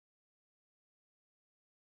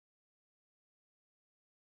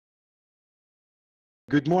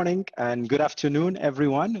Good morning and good afternoon,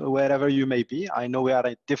 everyone, wherever you may be. I know we are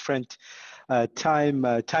at different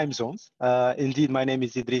time zones. Indeed, my name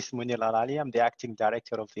is Idris Munir Al-Ali. I'm the acting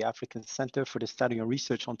director of the African Center for the Study and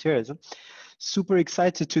Research on Terrorism. Super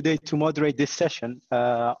excited today to moderate this session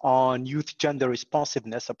on youth gender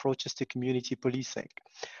responsiveness approaches to community policing.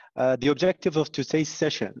 The objective of today's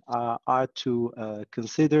session are to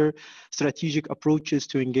consider strategic approaches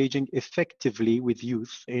to engaging effectively with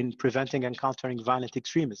youth in preventing and countering violent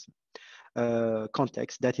extremism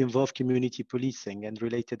contexts that involve community policing and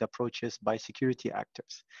related approaches by security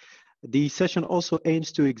actors. The session also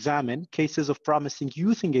aims to examine cases of promising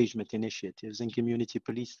youth engagement initiatives in community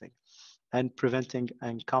policing and preventing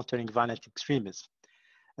and countering violent extremism.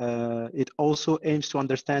 It also aims to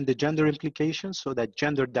understand the gender implications, so that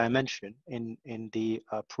gender dimension in the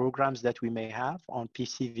programs that we may have on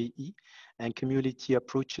PCVE and community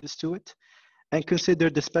approaches to it, and consider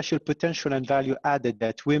the special potential and value added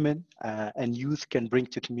that women and youth can bring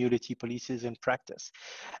to community policies in practice.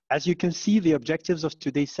 As you can see, the objectives of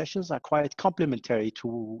today's sessions are quite complementary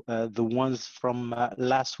to the ones from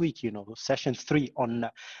last week, session 3 on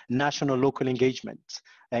national local engagement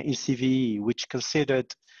in CVE, which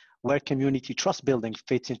considered where community trust building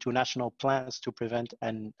fits into national plans to prevent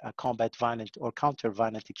and combat violent or counter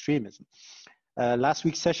violent extremism. Last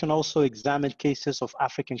week's session also examined cases of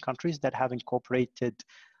African countries that have incorporated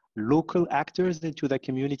local actors into their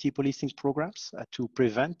community policing programs to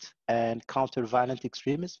prevent and counter violent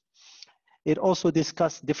extremism. It also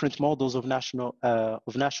discussed different models of national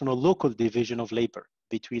local division of labor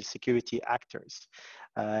between security actors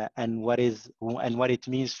and what it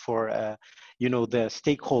means for the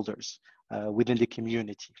stakeholders within the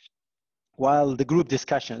community. While the group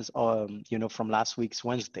discussions, from last week's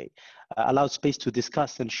Wednesday, allowed space to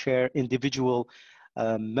discuss and share individual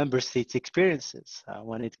member states' experiences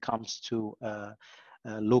when it comes to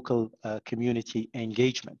local community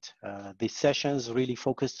engagement. These sessions really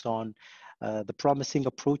focused on the promising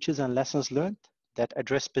approaches and lessons learned that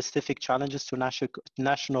address specific challenges to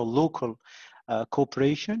national local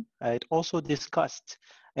cooperation. It also discussed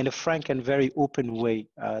in a frank and very open way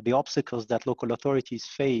the obstacles that local authorities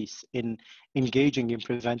face in engaging in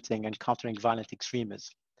preventing and countering violent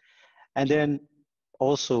extremism. And then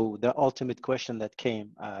also the ultimate question that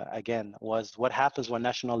came again was, what happens when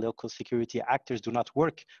national local security actors do not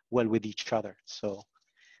work well with each other? So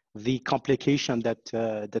the complication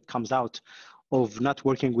that comes out of not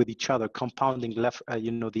working with each other, compounding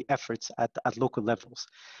the efforts at local levels.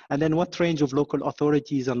 And then what range of local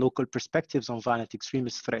authorities and local perspectives on violent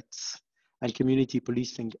extremist threats and community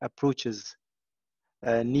policing approaches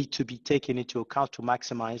need to be taken into account to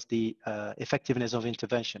maximize the effectiveness of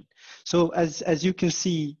intervention. So as you can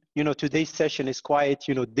see, today's session is quite,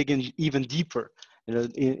 digging even deeper.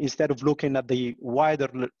 Instead of looking at the wider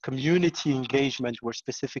community engagement, we're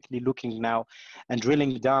specifically looking now and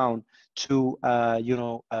drilling down to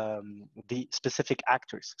the specific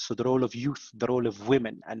actors. So the role of youth, the role of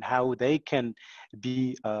women, and how they can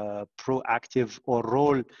be proactive or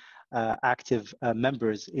role active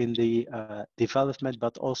members in the development,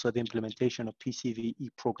 but also the implementation of PCVE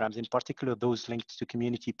programs, in particular those linked to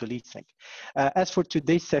community policing. As for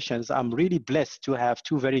today's sessions, I'm really blessed to have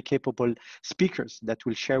two very capable speakers that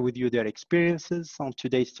will share with you their experiences on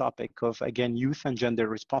today's topic of, again, youth and gender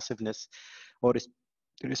responsiveness, or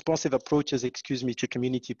responsive approaches, to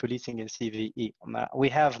community policing in CVE. We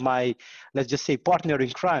have my, let's just say, partner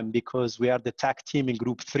in crime, because we are the tag team in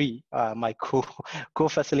Group 3, my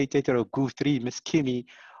co-facilitator of Group 3, Ms. Kimi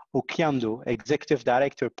Okiando, Executive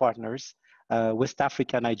Director Partners, West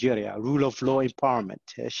Africa, Nigeria, Rule of Law Empowerment.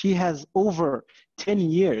 She has over 10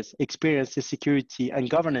 years experience in security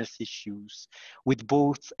and governance issues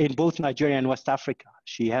in both Nigeria and West Africa.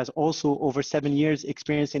 She has also over 7 years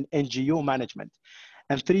experience in NGO management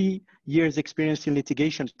and 3 years experience in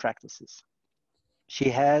litigation practices. She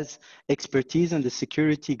has expertise in the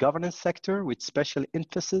security governance sector with special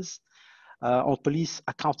emphasis on police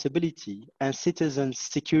accountability and citizen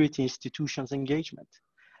security institutions engagement.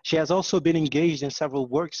 She has also been engaged in several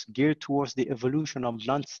works geared towards the evolution of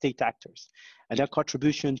non-state actors and their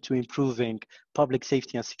contribution to improving public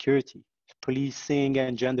safety and security, policing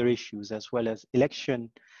and gender issues, as well as election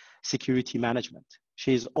security management.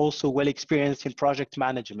 She is also well experienced in project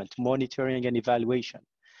management, monitoring and evaluation,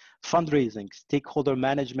 fundraising, stakeholder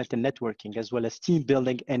management and networking, as well as team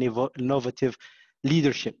building and innovative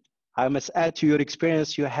leadership. I must add to your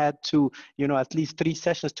experience, you had to, at least 3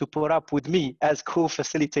 sessions to put up with me as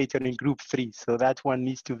co-facilitator in group 3. So that one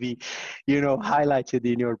needs to be, highlighted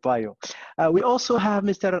in your bio. We also have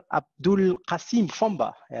Mr. Abdul Qasim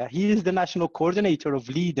Fomba. He is the national coordinator of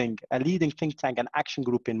a leading think tank and action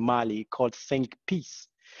group in Mali called Think Peace,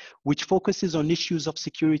 which focuses on issues of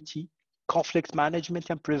security, conflict management,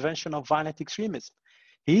 and prevention of violent extremism.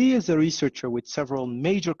 He is a researcher with several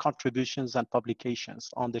major contributions and publications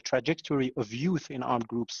on the trajectory of youth in armed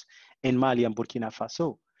groups in Mali and Burkina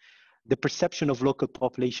Faso, the perception of local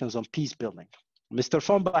populations on peace building. Mr.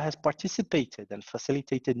 Fomba has participated and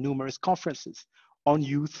facilitated numerous conferences on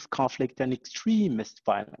youth, conflict, and extremist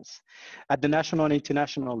violence at the national and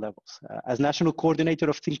international levels. As national coordinator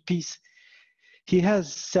of Think Peace, he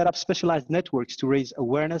has set up specialized networks to raise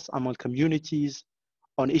awareness among communities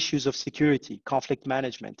on issues of security, conflict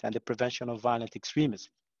management, and the prevention of violent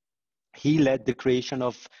extremism. He led the creation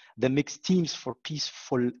of the mixed teams for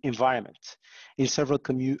peaceful environment in several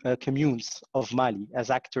communes of Mali as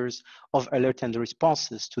actors of alert and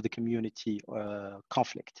responses to the community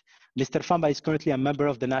conflict. Mr. Famba is currently a member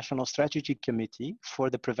of the National Strategy Committee for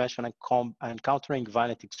the Prevention and Countering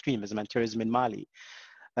Violent Extremism and Terrorism in Mali.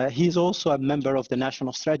 He is also a member of the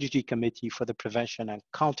National Strategy Committee for the Prevention and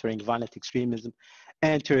Countering Violent Extremism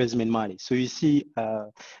and Terrorism in Mali. So you see,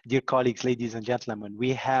 dear colleagues, ladies and gentlemen,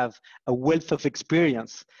 we have a wealth of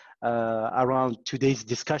experience around today's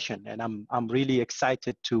discussion, and I'm really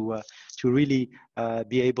excited to really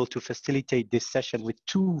be able to facilitate this session with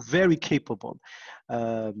 2 very capable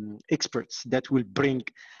experts that will bring,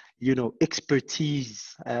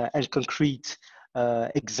 expertise and concrete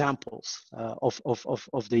examples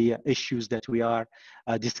of the issues that we are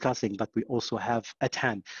discussing, but we also have at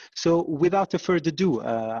hand. So without further ado,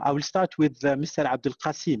 I will start with Mr. Abdul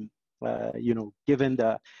Qasim. Given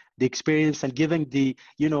the experience and given the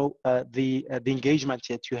the engagement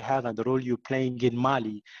that you have and the role you're playing in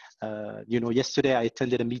Mali. Yesterday I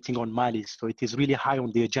attended a meeting on Mali, so it is really high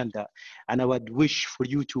on the agenda, and I would wish for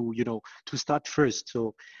you to to start first.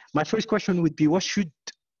 So my first question would be, what should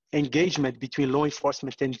engagement between law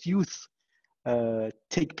enforcement and youth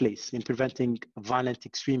take place in preventing violent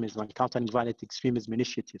extremism and countering violent extremism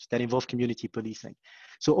initiatives that involve community policing?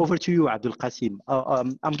 So over to you, Abdul Qasim.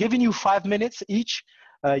 I'm giving you 5 minutes each,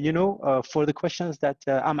 for the questions that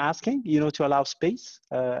I'm asking, to allow space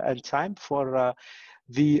and time for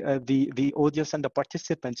the audience and the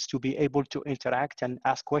participants to be able to interact and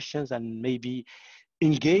ask questions and maybe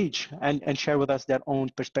engage and share with us their own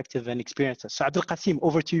perspective and experiences. So Abdul Qasim,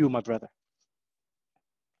 over to you, my brother.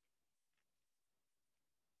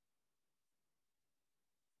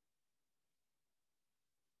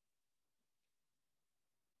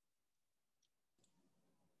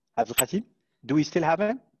 Abdul Qasim, do we still have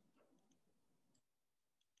him?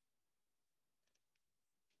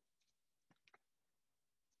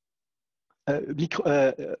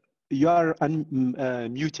 You are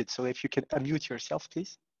muted, so if you can unmute yourself,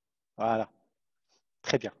 please. Voilà.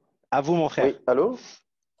 Très bien. À vous, mon frère. Oui, allô?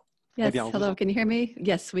 Yes, hello, can you hear me?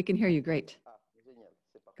 Yes, we can hear you, great.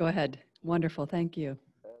 Go ahead. Wonderful, thank you.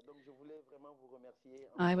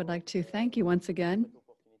 I would like to thank you once again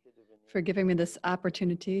for giving me this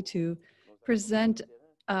opportunity to present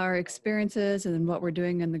our experiences and what we're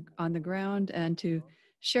doing on the ground, and to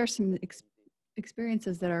share some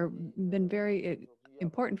experiences that are been very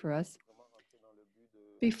important for us.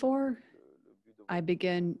 Before I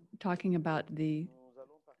begin talking about the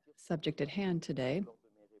subject at hand today,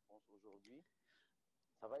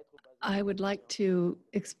 I would like to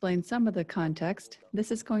explain some of the context.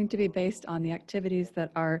 This is going to be based on the activities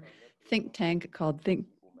that our think tank called Think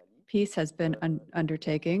Peace has been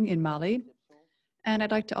undertaking in Mali. And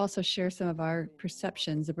I'd like to also share some of our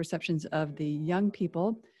perceptions, the perceptions of the young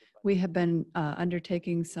people. We have been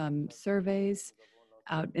undertaking some surveys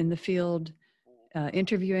out in the field,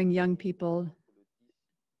 interviewing young people.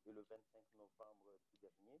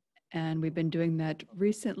 And we've been doing that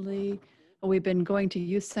recently. We've been going to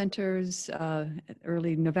youth centers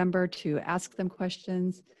early November to ask them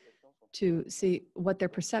questions, to see what their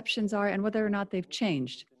perceptions are and whether or not they've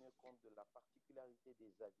changed.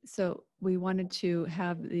 So we wanted to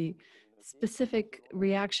have the specific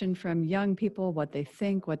reaction from young people, what they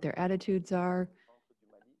think, what their attitudes are.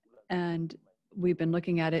 And we've been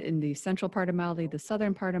looking at it in the central part of Mali, the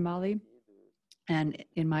southern part of Mali. And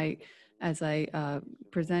as I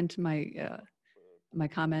present my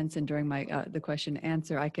comments and during the question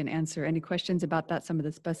answer, I can answer any questions about that, some of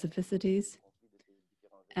the specificities.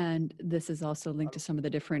 And this is also linked to some of the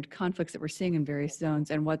different conflicts that we're seeing in various zones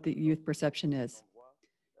and what the youth perception is.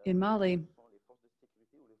 In Mali,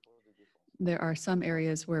 there are some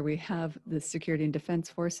areas where we have the security and defense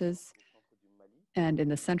forces, and in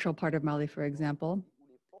the central part of Mali, for example,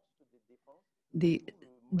 the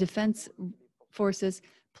defense forces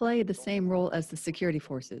play the same role as the security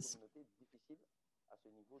forces.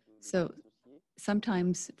 So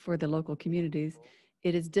sometimes for the local communities,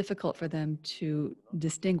 it is difficult for them to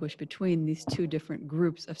distinguish between these two different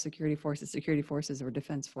groups of security forces or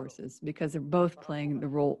defense forces, because they're both playing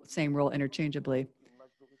the same role interchangeably.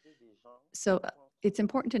 So it's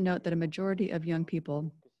important to note that a majority of young people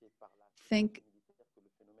think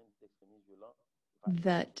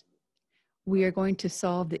that we are going to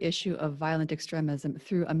solve the issue of violent extremism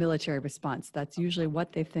through a military response. That's usually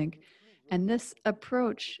what they think. And this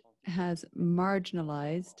approach has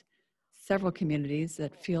marginalized several communities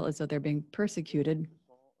that feel as though they're being persecuted.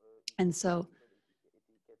 And so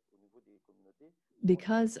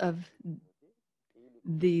because of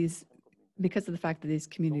the fact that these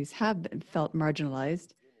communities have felt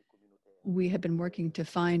marginalized, we have been working to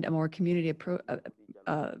find a more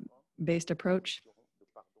community-based approach.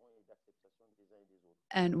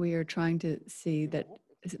 And we are trying to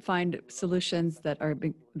find solutions that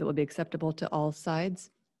will be acceptable to all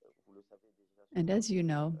sides. And as you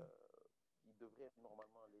know,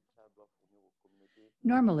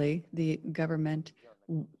 normally the government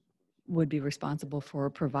would be responsible for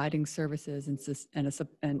providing services and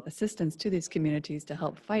assistance to these communities to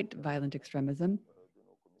help fight violent extremism.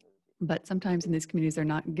 But sometimes in these communities, they're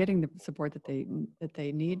not getting the support that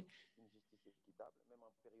they need.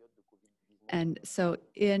 And so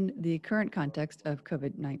in the current context of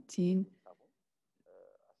COVID-19,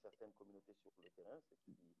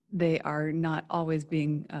 they are not always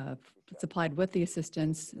being supplied with the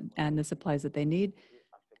assistance and the supplies that they need.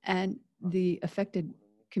 And the affected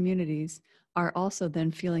communities are also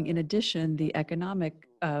then feeling, in addition, the economic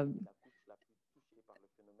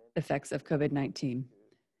effects of COVID-19.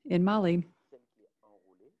 In Mali,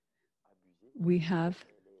 we have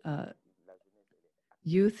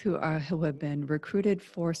youth who have been recruited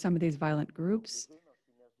for some of these violent groups,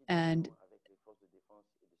 and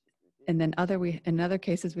then in other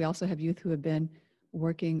cases we also have youth who have been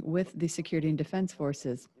working with the security and defense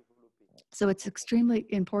forces. So it's extremely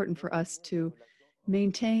important for us to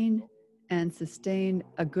maintain and sustain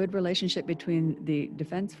a good relationship between the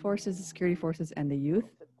defense forces, the security forces, and the youth.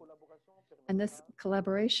 And this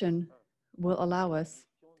collaboration will allow us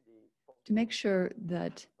to make sure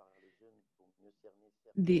that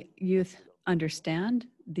the youth understand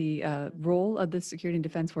the role of the security and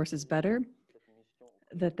defense forces better,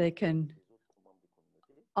 that they can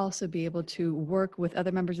also be able to work with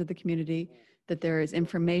other members of the community, that there is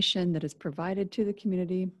information that is provided to the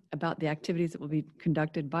community about the activities that will be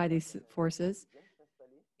conducted by these forces.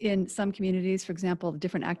 In some communities, for example,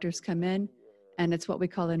 different actors come in, and it's what we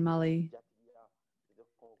call in Mali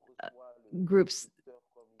groups,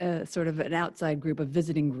 sort of an outside group, a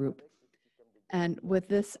visiting group. And with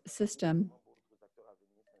this system,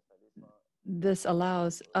 this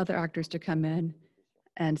allows other actors to come in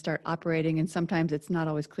and start operating, and sometimes it's not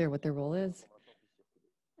always clear what their role is.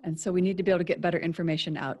 And so we need to be able to get better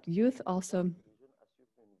information out. Youth also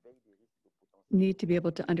need to be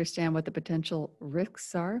able to understand what the potential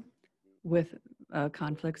risks are with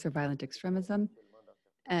conflicts or violent extremism.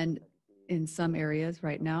 And in some areas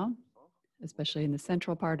right now, especially in the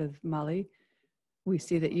central part of Mali, we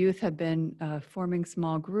see that youth have been forming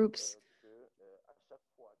small groups,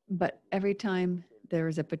 but every time there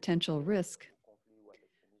is a potential risk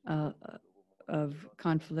of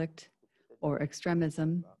conflict or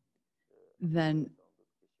extremism, then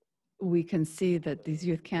we can see that these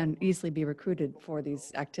youth can easily be recruited for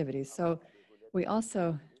these activities. So we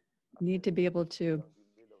also need to be able to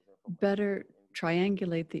better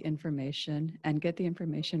triangulate the information and get the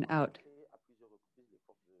information out.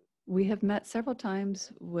 We have met several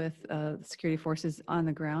times with security forces on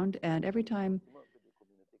the ground, and every time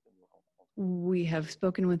we have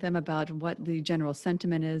spoken with them about what the general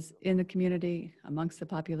sentiment is in the community, amongst the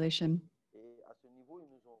population.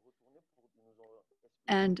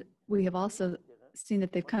 And we have also seen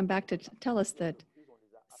that they've come back to tell us that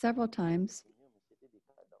several times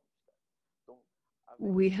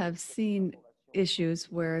we have seen issues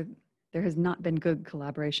where there has not been good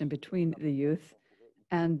collaboration between the youth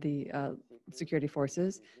and the security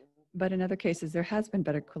forces, but in other cases there has been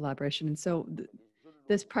better collaboration. And so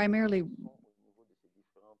this primarily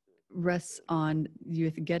rests on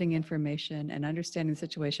youth getting information and understanding the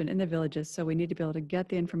situation in the villages. So we need to be able to get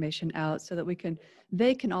the information out so that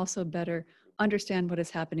they can also better understand what is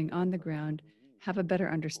happening on the ground, have a better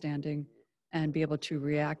understanding, and be able to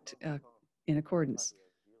react in accordance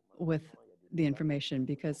with the information,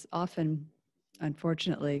 because often,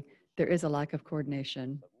 unfortunately, there is a lack of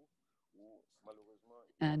coordination.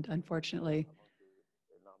 And unfortunately,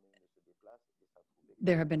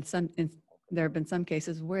 there have been some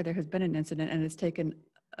cases where there has been an incident and it's taken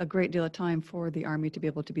a great deal of time for the Army to be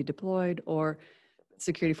able to be deployed or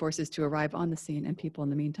security forces to arrive on the scene, and people in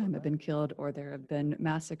the meantime have been killed or there have been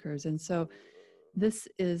massacres. And so this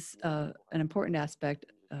is an important aspect,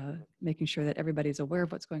 making sure that everybody's aware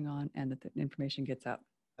of what's going on and that the information gets out.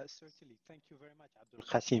 Certainly. Thank you very much, Abdul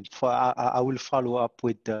Qasim. I will follow up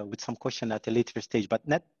with some question at a later stage, but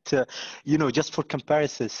not, just for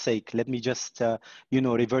comparison's sake, let me just,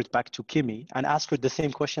 revert back to Kimi and ask her the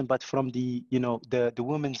same question, but from the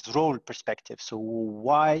women's role perspective. So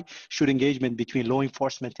why should engagement between law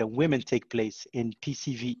enforcement and women take place in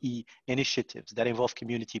PCVE initiatives that involve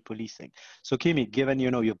community policing? So Kimi, given,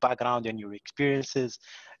 your background and your experiences,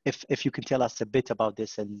 if you can tell us a bit about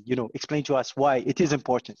this and explain to us why it is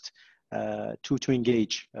important to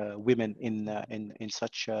engage women in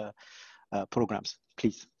such programs,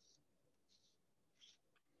 please.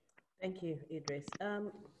 Thank you, Idris.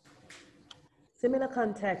 Similar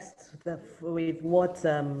context with what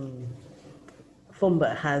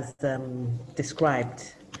Fumba has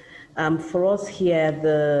described. For us here,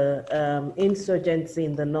 the insurgency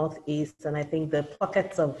in the Northeast, and I think the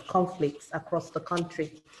pockets of conflicts across the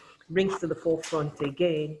country brings to the forefront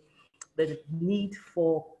again the need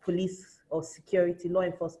for police or security, law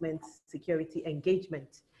enforcement, security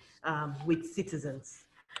engagement with citizens.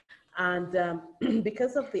 And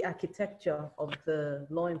because of the architecture of the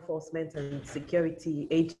law enforcement and security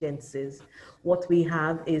agencies, what we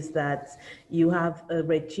have is that you have a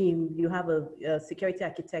regime, you have a security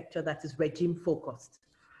architecture that is regime focused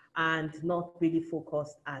and not really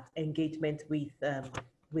focused at engagement with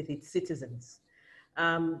its citizens.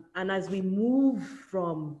 And as we move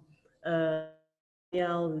from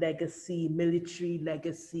legacy, military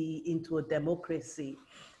legacy into a democracy,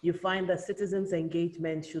 you find that citizens'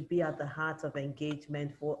 engagement should be at the heart of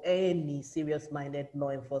engagement for any serious-minded law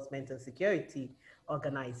enforcement and security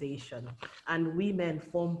organization. And women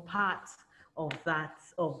form part of that,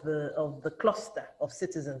 of the cluster of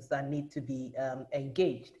citizens that need to be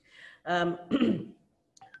engaged.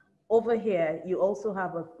 Over here, you also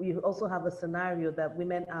have a scenario that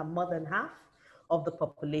women are more than half of the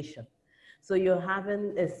population. So you're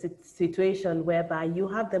having a situation whereby you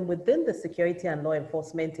have them within the security and law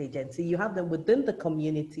enforcement agency, you have them within the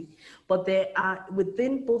community, but they are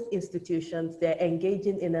within both institutions, they're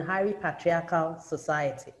engaging in a highly patriarchal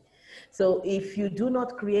society. So if you do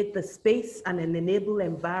not create the space and an enable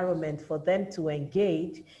environment for them to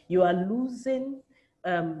engage, you are losing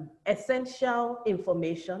essential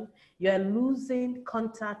information, you are losing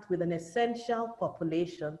contact with an essential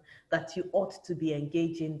population that you ought to be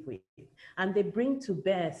engaging with. And they bring to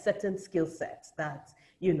bear certain skill sets that,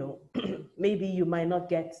 maybe you might not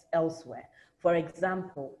get elsewhere. For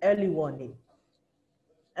example, early warning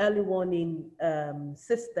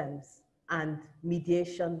systems and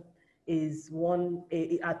mediation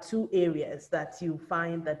are two areas that you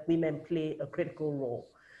find that women play a critical role.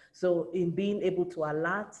 So in being able to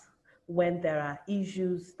alert when there are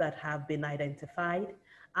issues that have been identified,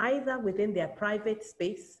 either within their private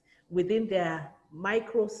space, within their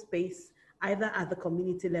micro space, either at the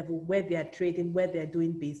community level where they are trading, where they're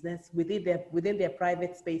doing business, within their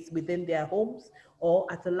private space, within their homes, or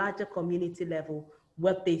at a larger community level,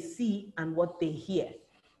 what they see and what they hear.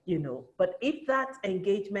 But if that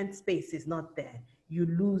engagement space is not there, you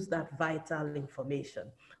lose that vital information.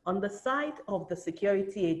 On the side of the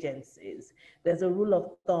security agencies, there's a rule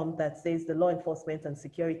of thumb that says the law enforcement and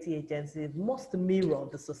security agencies must mirror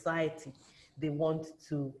the society they want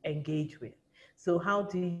to engage with. So how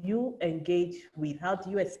do you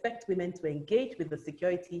expect women to engage with the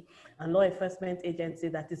security and law enforcement agency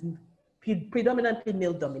that is predominantly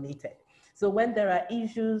male dominated? So when there are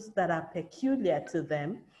issues that are peculiar to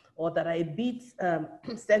them, or that are a bit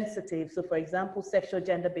sensitive. So for example, sexual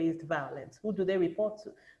gender-based violence, who do they report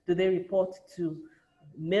to? Do they report to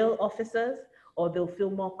male officers, or they'll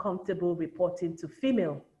feel more comfortable reporting to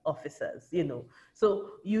female officers,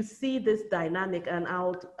 So you see this dynamic, and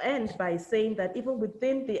I'll end by saying that even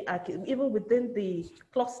within the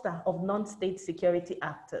cluster of non-state security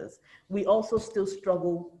actors, we also still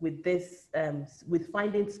struggle with this, with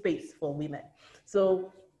finding space for women.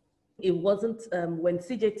 So it wasn't, when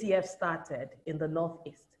CJTF started in the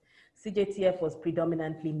Northeast, CJTF was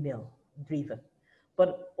predominantly male-driven.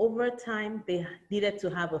 But over time, they needed to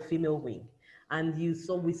have a female wing. And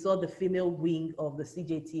we saw the female wing of the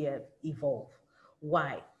CJTF evolve.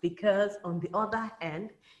 Why? Because on the other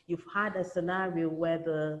hand, you've had a scenario where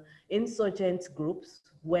the insurgent groups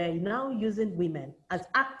were now using women as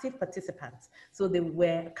active participants. So they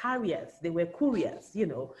were carriers, they were couriers, you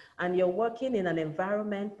know, and you're working in an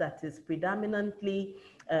environment that is predominantly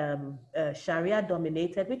Sharia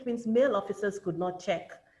dominated, which means male officers could not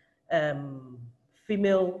check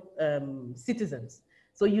female citizens.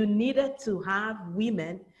 So you needed to have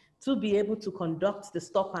women to be able to conduct the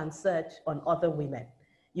stop and search on other women.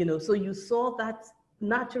 You know, so you saw that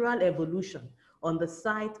natural evolution on the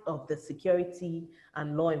side of the security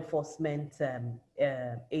and law enforcement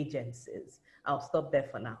agencies. I'll stop there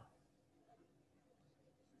for now.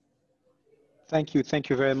 Thank you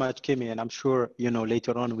very much, Kimi. And I'm sure, you know,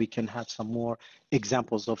 later on we can have some more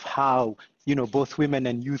examples of how, you know, both women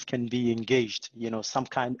and youth can be engaged, you know, some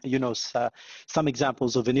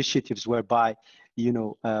examples of initiatives whereby, you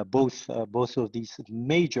know, both of these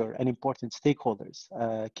major and important stakeholders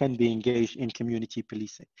can be engaged in community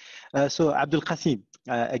policing. So Abdul Qasim,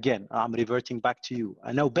 again, I'm reverting back to you.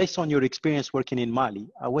 Now, based on your experience working in Mali,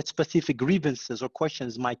 what specific grievances or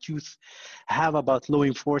questions might youth have about law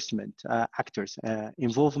enforcement actors'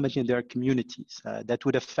 involvement in their communities that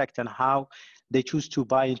would affect and how they choose to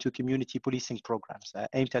buy into community policing programs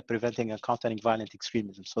aimed at preventing and countering violent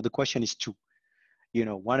extremism? So the question is two. You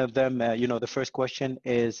know, one of them, you know, the first question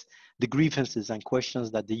is the grievances and questions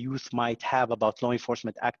that the youth might have about law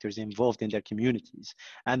enforcement actors involved in their communities,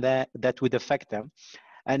 and that would affect them,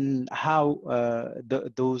 and how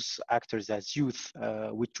those actors as youth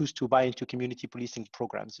would choose to buy into community policing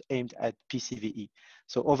programs aimed at PCVE.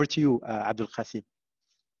 So over to you, Abdul Qasim.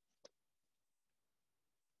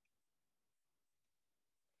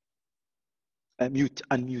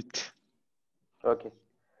 Unmute. Ok.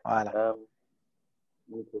 Voilà.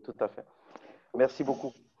 Tout à fait. Merci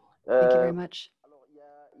beaucoup. Thank you very much. Alors,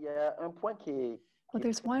 il y a un point qui est Well,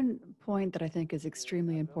 there's one point that I think is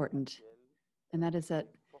extremely important, and that is that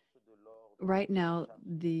right now,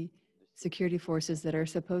 the security forces that are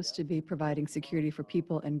supposed to be providing security for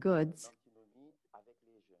people and goods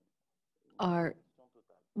are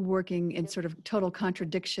working in sort of total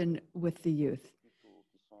contradiction with the youth.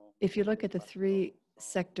 If you look at the three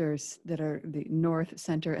sectors that are the north,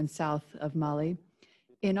 center, and south of Mali,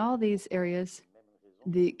 in all these areas,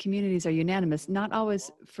 the communities are unanimous, not always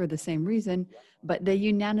for the same reason, but they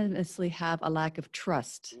unanimously have a lack of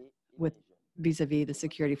trust with vis-a-vis the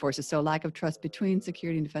security forces. So a lack of trust between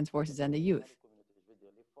security and defense forces and the youth.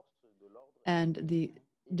 And the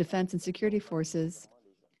defense and security forces,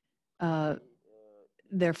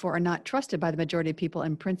 therefore, are not trusted by the majority of people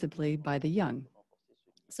and principally by the young.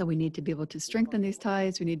 So we need to be able to strengthen these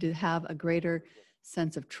ties. We need to have a greater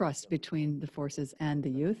sense of trust between the forces and the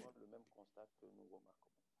youth.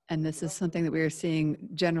 And this is something that we are seeing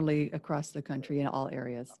generally across the country in all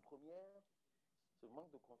areas.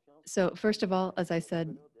 So first of all, as I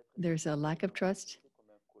said, there's a lack of trust.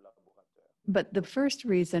 But the first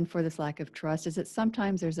reason for this lack of trust is that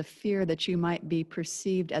sometimes there's a fear that you might be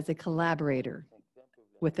perceived as a collaborator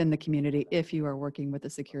within the community if you are working with the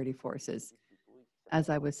security forces. As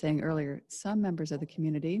I was saying earlier, some members of the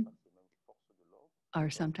community are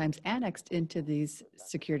sometimes annexed into these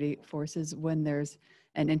security forces when there's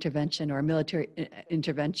an intervention or a military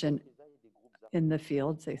intervention in the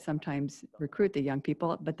field. They sometimes recruit the young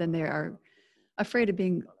people, but then they are afraid of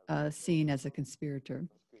being seen as a conspirator.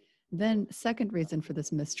 Then second reason for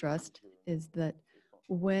this mistrust is that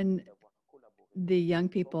when the young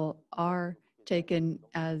people are taken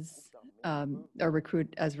as or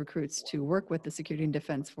recruits to work with the security and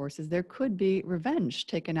defense forces, there could be revenge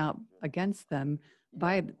taken out against them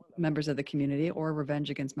by members of the community or revenge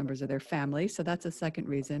against members of their family. So that's a second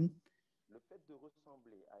reason.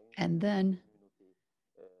 And then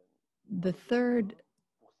the third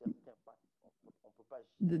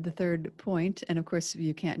point, and of course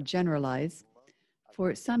you can't generalize,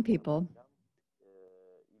 for some people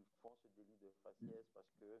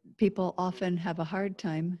often have a hard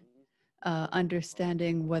time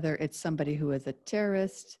understanding whether it's somebody who is a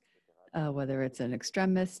terrorist, whether it's an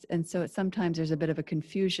extremist. And so sometimes there's a bit of a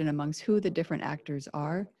confusion amongst who the different actors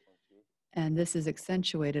are. And this is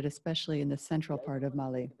accentuated, especially in the central part of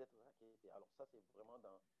Mali.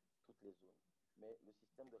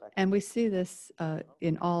 And we see this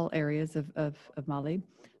in all areas of Mali.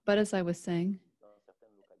 But as I was saying,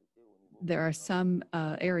 there are some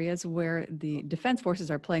areas where the defense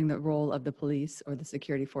forces are playing the role of the police or the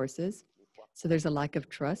security forces. So there's a lack of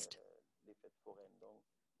trust.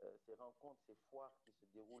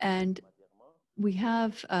 And we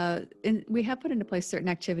have put into place certain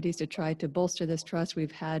activities to try to bolster this trust.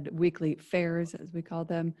 We've had weekly fairs, as we call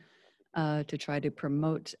them, to try to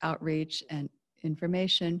promote outreach and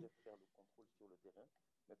information.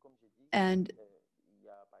 And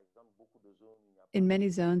in many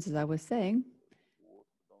zones, as I was saying,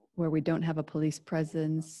 where we don't have a police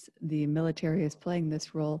presence, the military is playing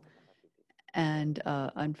this role. And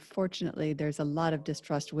unfortunately, there's a lot of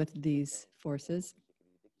distrust with these forces.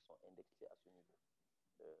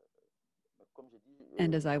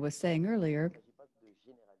 And as I was saying earlier,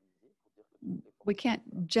 we can't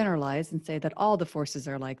generalize and say that all the forces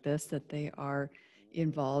are like this, that they are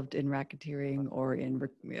involved in racketeering or in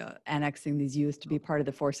annexing these youth to be part of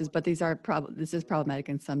the forces, but this is problematic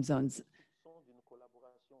in some zones.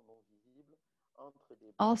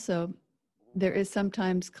 Also, there is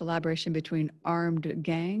sometimes collaboration between armed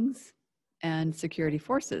gangs and security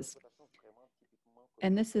forces.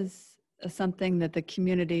 And this is something that the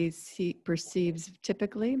community perceives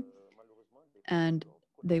typically. And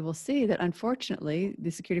they will see that, unfortunately,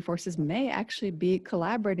 the security forces may actually be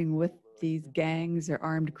collaborating with these gangs or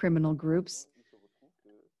armed criminal groups.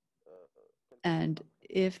 And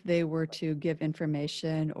if they were to give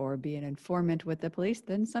information or be an informant with the police,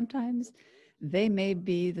 then sometimes they may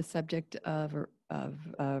be the subject of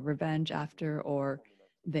revenge after, or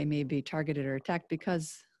they may be targeted or attacked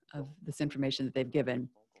because of this information that they've given.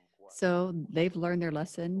 So they've learned their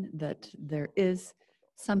lesson that there is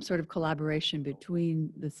some sort of collaboration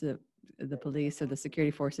between the police or the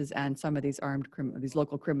security forces and some of these these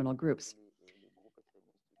local criminal groups.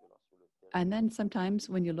 And then sometimes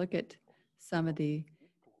when you look at some of the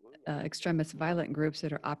extremist violent groups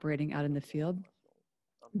that are operating out in the field,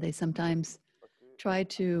 they sometimes try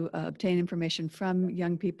to obtain information from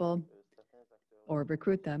young people or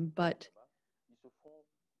recruit them, but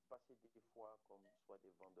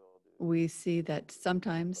we see that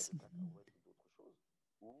sometimes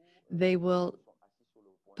they will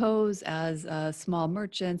pose as small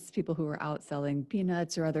merchants, people who are out selling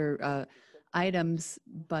peanuts or other items,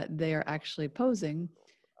 but they are actually posing,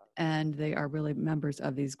 and they are really members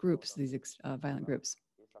of these groups, these violent groups.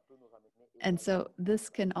 And so this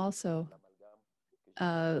can also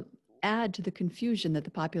add to the confusion that the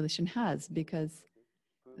population has, because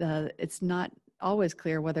it's not always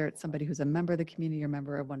clear whether it's somebody who's a member of the community or a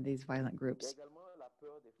member of one of these violent groups.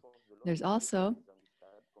 There's also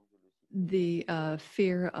the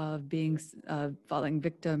fear of falling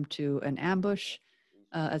victim to an ambush.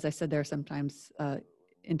 As I said, there are sometimes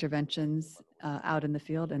interventions out in the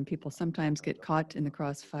field, and people sometimes get caught in the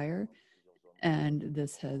crossfire, and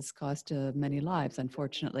this has cost many lives,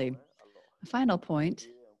 unfortunately. A final point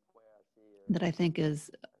that I think is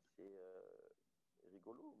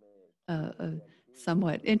a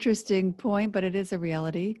somewhat interesting point, but it is a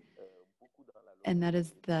reality, and that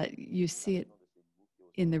is that you see it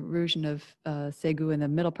in the region of Ségou in the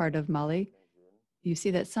middle part of Mali. You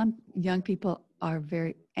see that some young people are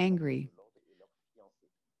very angry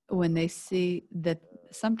when they see that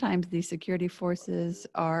sometimes these security forces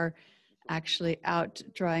are actually out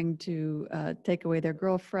trying to take away their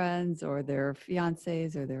girlfriends or their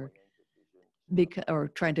fiancés or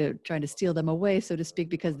trying to steal them away, so to speak,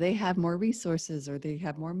 because they have more resources or they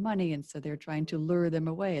have more money, and so they're trying to lure them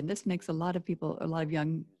away. And this makes a lot of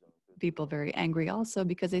young people very angry also,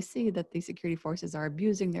 because they see that the security forces are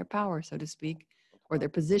abusing their power, so to speak, or their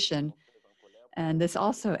position. And this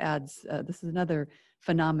also adds, this is another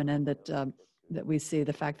phenomenon that we see,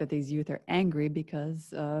 the fact that these youth are angry because,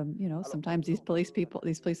 sometimes these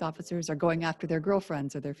police officers are going after their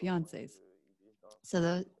girlfriends or their fiancés.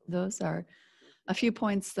 So those are a few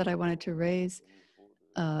points that I wanted to raise.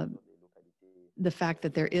 The fact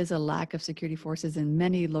that there is a lack of security forces in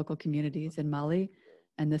many local communities in Mali,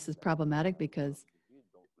 and this is problematic because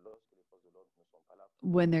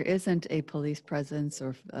when there isn't a police presence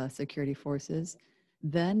or security forces,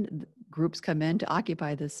 then groups come in to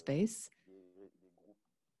occupy this space.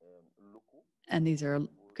 And these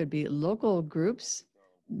could be local groups.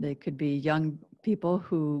 They could be young people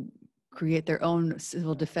who create their own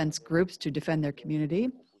civil defense groups to defend their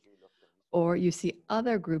community. Or you see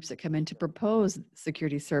other groups that come in to propose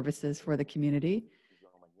security services for the community,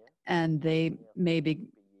 and they may be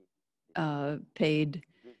paid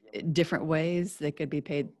different ways. They could be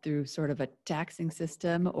paid through sort of a taxing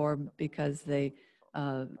system, or because they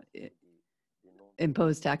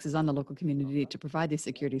impose taxes on the local community to provide these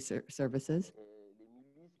security services.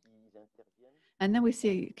 And then we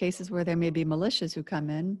see cases where there may be militias who come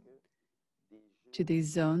in to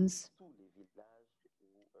these zones,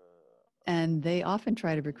 and they often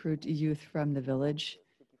try to recruit youth from the village.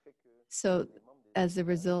 So as a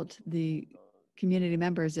result, the community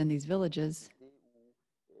members in these villages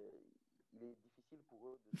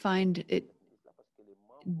find it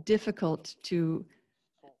difficult to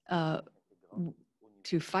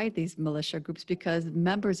fight these militia groups because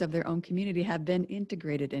members of their own community have been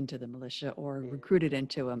integrated into the militia or recruited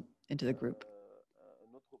into the group.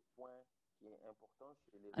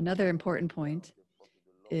 Another important point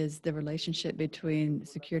is the relationship between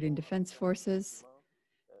security and defense forces.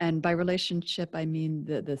 And by relationship, I mean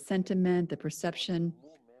the sentiment, the perception.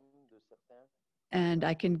 And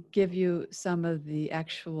I can give you some of the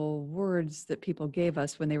actual words that people gave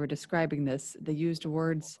us when they were describing this. They used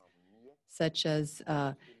words such as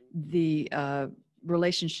the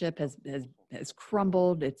relationship has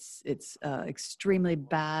crumbled. It's extremely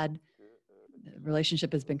bad. The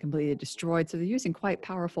relationship has been completely destroyed. So they're using quite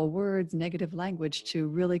powerful words, negative language to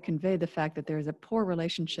really convey the fact that there is a poor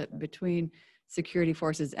relationship between security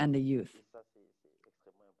forces and the youth.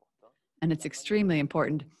 And it's extremely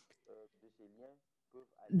important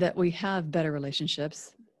that we have better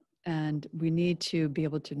relationships, and we need to be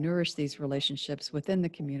able to nourish these relationships within the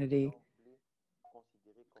community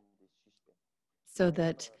so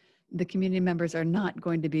that the community members are not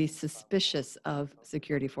going to be suspicious of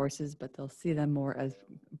security forces, but they'll see them more as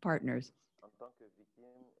partners.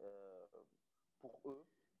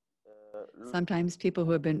 Sometimes people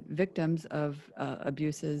who have been victims of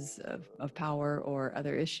abuses of power or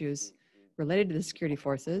other issues related to the security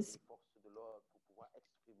forces,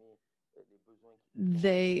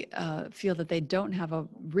 they feel that they don't have a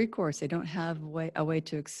recourse, they don't have a way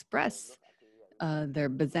to express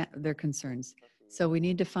their concerns. So we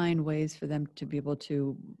need to find ways for them to be able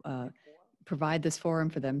to provide this forum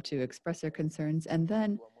for them to express their concerns. And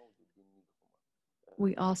then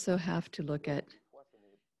we also have to look at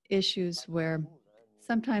issues where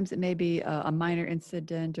sometimes it may be a minor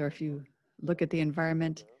incident, or if you look at the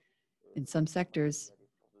environment in some sectors,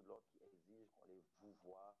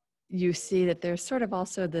 you see that there's sort of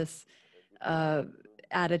also this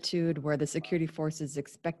attitude where the security forces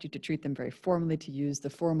expect you to treat them very formally, to use the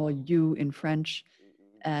formal you in French,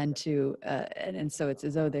 and to and so it's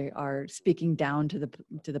as though they are speaking down to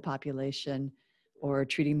the population or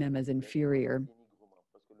treating them as inferior.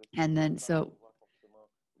 And then so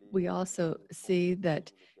we also see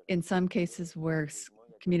that in some cases where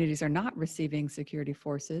communities are not receiving security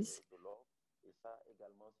forces,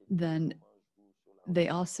 then they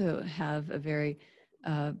also have a very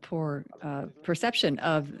poor perception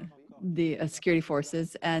of the security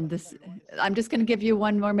forces. And this, I'm just going to give you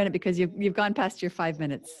one more minute because you've gone past your 5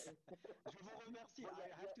 minutes. I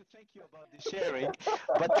have to thank you about the sharing,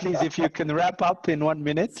 but please, if you can wrap up in 1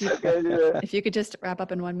 minute. If you could just wrap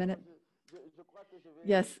up in 1 minute.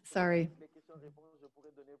 Yes, sorry.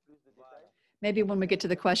 Maybe when we get to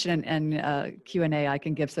the question and Q&A, I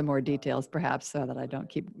can give some more details, perhaps, so that I don't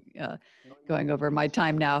keep going over my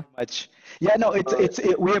time now. Yeah, no,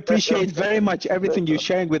 we appreciate very much everything you're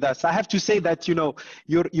sharing with us. I have to say that, you know,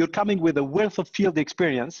 you're coming with a wealth of field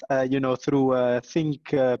experience, you know, through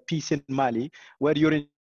Think Peace in Mali, where you're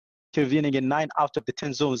intervening in 9 out of the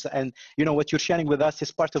 10 zones. And, you know, what you're sharing with us is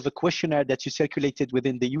part of a questionnaire that you circulated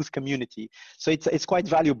within the youth community. So it's quite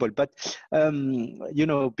valuable. But, you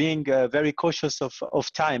know, being very cautious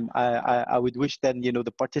of time, I would wish then, you know,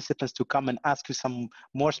 the participants to come and ask you some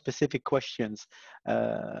more specific questions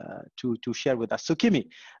to share with us. So Kimi,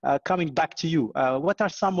 coming back to you, what are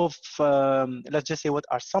some of, let's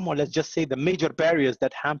just say the major barriers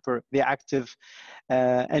that hamper the active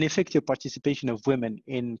and effective participation of women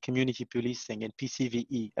in community policing and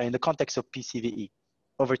PCVE, in the context of PCVE?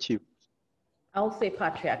 Over to you. I'll say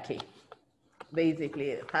patriarchy.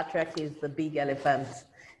 Basically, patriarchy is the big elephant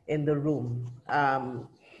in the room.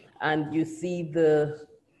 And you see the,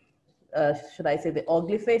 should I say, the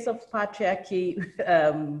ugly face of patriarchy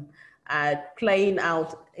playing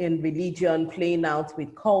out in religion, playing out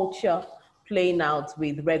with culture, playing out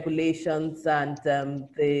with regulations and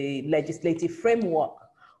the legislative framework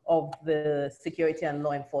of the security and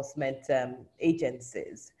law enforcement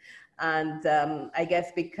agencies. And I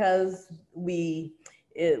guess because we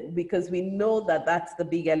know that that's the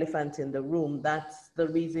big elephant in the room, that's the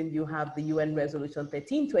reason you have the UN Resolution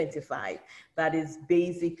 1325 that is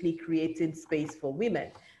basically creating space for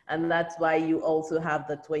women. And that's why you also have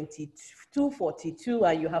the 2242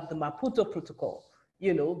 and you have the Maputo Protocol,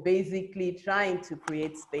 you know, basically trying to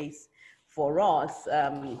create space for us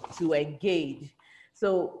to engage.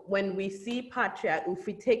 So when we see patriarchy, if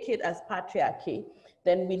we take it as patriarchy,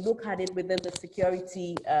 then we look at it within the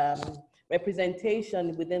security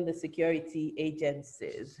representation within the security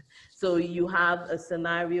agencies. So you have a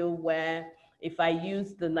scenario where, if I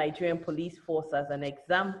use the Nigerian police force as an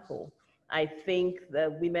example, I think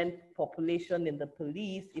the women population in the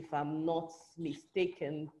police, if I'm not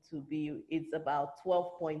mistaken, it's about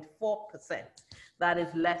 12.4%. That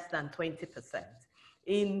is less than 20%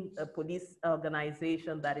 in a police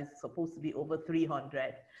organization that is supposed to be over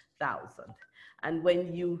 300,000. And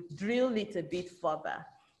when you drill it a bit further,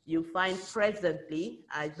 you find presently,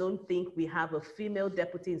 I don't think we have a female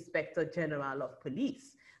Deputy Inspector General of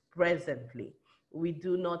Police presently. We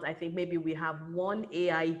do not, I think maybe we have one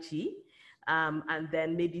AIG, and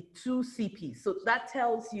then maybe 2 CPs. So that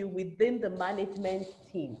tells you within the management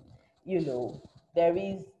team, you know, there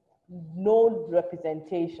is no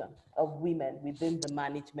representation of women within the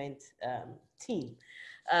management team.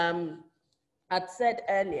 I'd said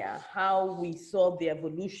earlier how we saw the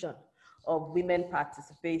evolution of women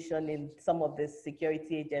participation in some of the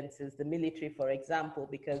security agencies, the military, for example,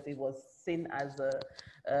 because it was seen as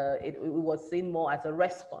it was seen more as a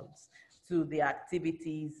response to the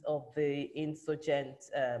activities of the insurgent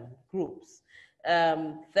groups.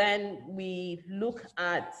 Then we look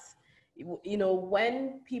at, you know,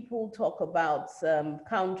 when people talk about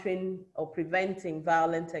countering or preventing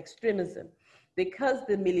violent extremism, because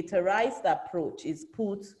the militarized approach is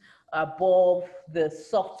put above the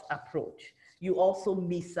soft approach, you also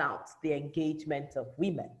miss out the engagement of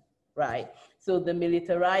women, right? So the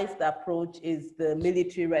militarized approach is the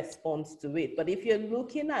military response to it. But if you're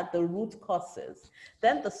looking at the root causes,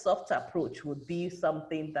 then the soft approach would be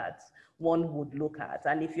something that one would look at.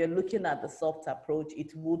 And if you're looking at the soft approach,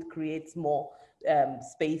 it would create more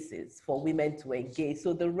spaces for women to engage.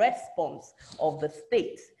 So the response of the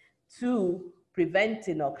state to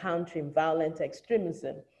preventing or countering violent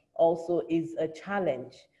extremism also is a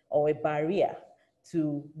challenge or a barrier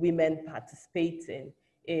to women participating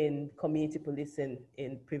in community policing,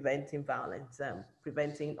 in preventing violence,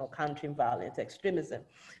 preventing or countering violent extremism.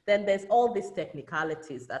 Then there's all these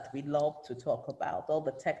technicalities that we love to talk about, all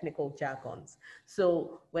the technical jargons.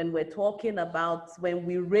 So when we're talking about, when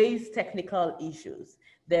we raise technical issues,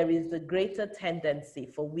 there is a greater tendency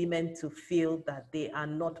for women to feel that they are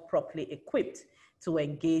not properly equipped to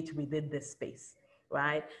engage within this space,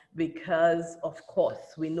 right? Because of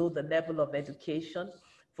course, we know the level of education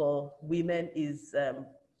for women is a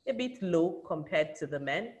bit low compared to the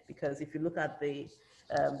men, because if you look at the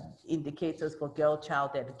indicators for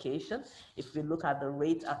girl-child education, if we look at the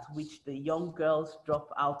rate at which the young girls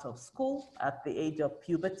drop out of school at the age of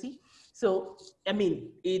puberty. So, I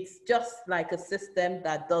mean, it's just like a system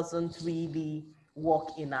that doesn't really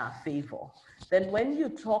work in our favor. Then when you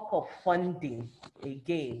talk of funding,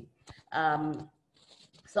 again,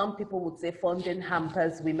 some people would say funding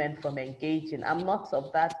hampers women from engaging. I'm not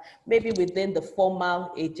of that, maybe within the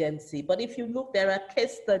formal agency. But if you look, there are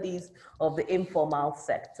case studies of the informal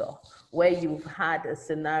sector where you've had a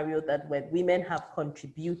scenario that when women have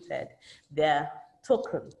contributed their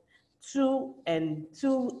token to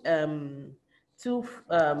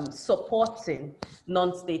supporting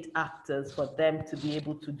non-state actors for them to be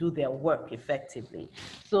able to do their work effectively.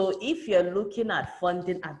 So if you're looking at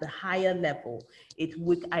funding at the higher level,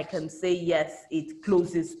 I can say, yes, it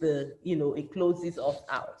closes it closes us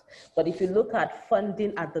out. But if you look at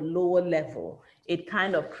funding at the lower level, it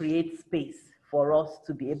kind of creates space for us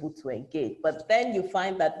to be able to engage. But then you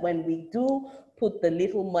find that when we do put the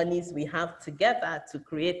little monies we have together to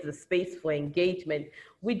create the space for engagement,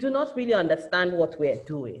 we do not really understand what we're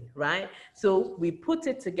doing, right? So we put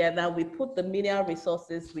it together, we put the minimal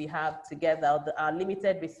resources we have together, our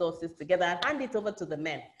limited resources together, and hand it over to the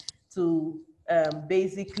men to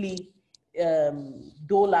basically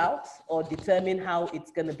dole out or determine how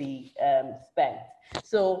it's going to be spent.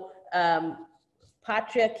 So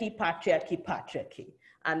patriarchy, patriarchy, patriarchy,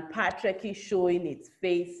 and patriarchy showing its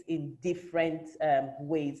face in different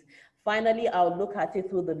ways. Finally, I'll look at it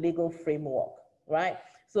through the legal framework, right?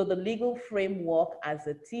 So the legal framework as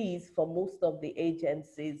it is for most of the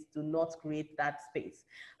agencies do not create that space.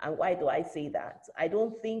 And why do I say that? I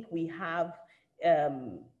don't think we have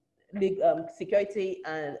security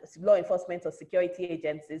and law enforcement or security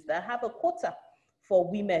agencies that have a quota for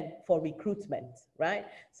women for recruitment, right?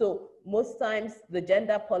 So most times the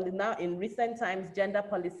gender policy, now in recent times, gender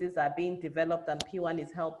policies are being developed and P1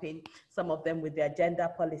 is helping some of them with their gender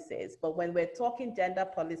policies. But when we're talking gender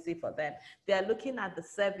policy for them, they're looking at the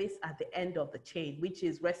service at the end of the chain, which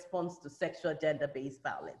is response to sexual gender-based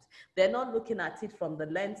violence. They're not looking at it from the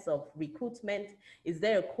lens of recruitment. Is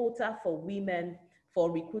there a quota for women, for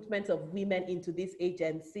recruitment of women into these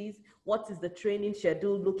agencies? What is the training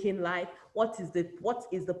schedule looking like? What is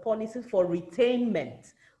the policy for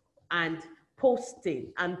retainment and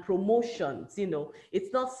posting and promotions, you know,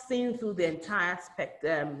 it's not seen through the entire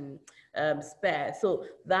spectrum. Spare. So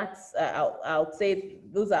that's, I would say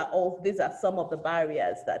these are some of the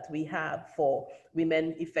barriers that we have for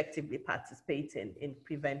women effectively participating in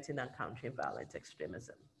preventing and countering violent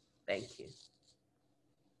extremism. Thank you.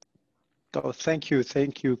 Oh, thank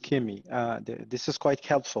you, Kimi. This is quite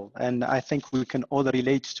helpful, and I think we can all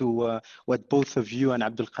relate to what both of you and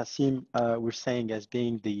Abdul Qasim were saying as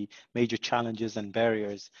being the major challenges and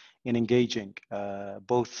barriers in engaging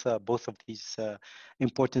both of these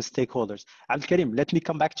important stakeholders. Abdul Karim, let me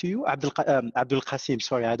come back to you. Abdul Qasim,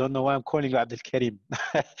 sorry, I don't know why I'm calling you Abdul Karim,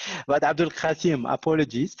 but Abdul Qasim,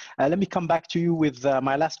 apologies. Let me come back to you with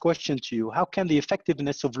my last question to you. How can the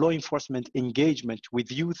effectiveness of law enforcement engagement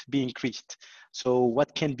with youth be increased? So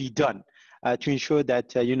what can be done to ensure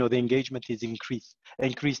that you know, the engagement is increased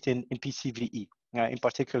in PCVE? In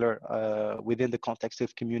particular, within the context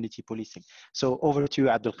of community policing. So over to you,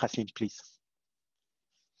 Abdul Qasim, please.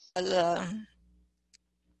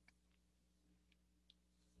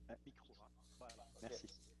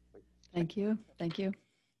 Thank you. Thank you.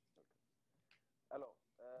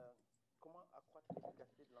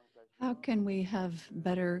 How can we have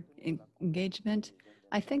better engagement?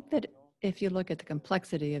 I think that if you look at the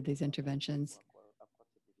complexity of these interventions,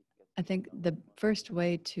 I think the first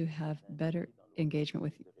way to have better engagement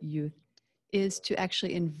with youth is to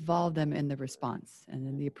actually involve them in the response and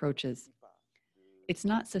in the approaches. It's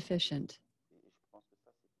not sufficient.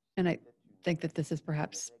 And I think that this is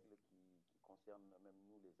perhaps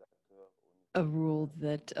a rule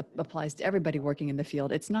that applies to everybody working in the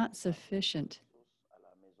field. It's not sufficient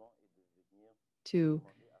to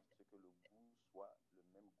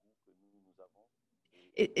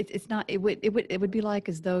it would be like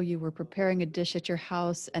as though you were preparing a dish at your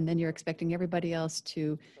house and then you're expecting everybody else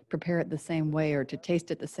to prepare it the same way or to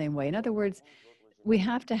taste it the same way. In other words, we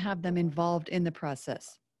have to have them involved in the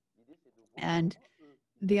process. And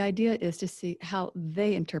the idea is to see how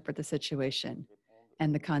they interpret the situation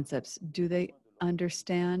and the concepts. Do they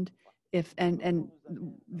understand and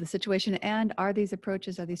the situation, and are these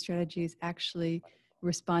approaches, are these strategies actually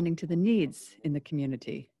responding to the needs in the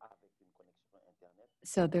community?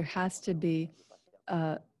 So there has to be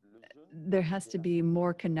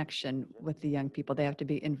more connection with the young people. They have to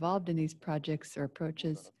be involved in these projects or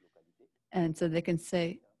approaches, and so they can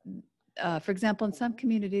say, for example, in some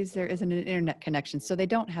communities there isn't an internet connection, so they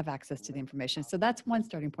don't have access to the information. So that's one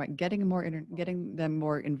starting point: getting them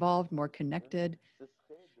more involved, more connected,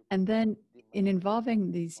 and then in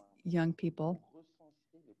involving these young people,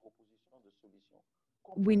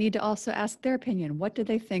 we need to also ask their opinion. What do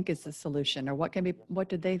they think is the solution, or what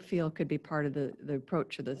do they feel could be part of the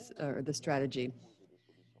approach or the strategy?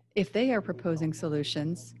 If they are proposing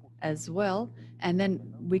solutions as well, and then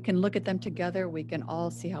we can look at them together, we can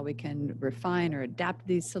all see how we can refine or adapt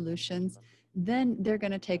these solutions, then they're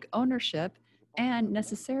going to take ownership. And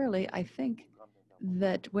necessarily, I think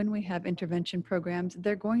that when we have intervention programs,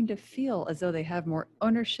 they're going to feel as though they have more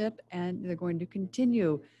ownership, and they're going to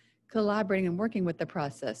continue collaborating and working with the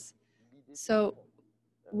process. So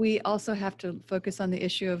we also have to focus on the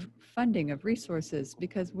issue of funding, of resources,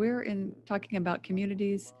 because we're talking about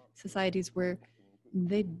communities, societies where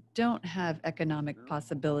they don't have economic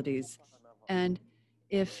possibilities. And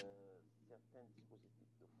if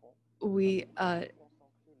we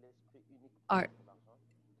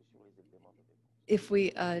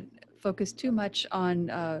focus too much on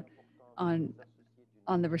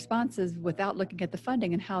the responses without looking at the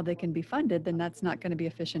funding and how they can be funded, then that's not going to be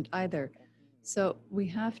efficient either. So we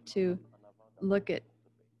have to look at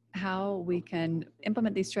how we can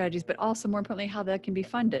implement these strategies, but also more importantly, how that can be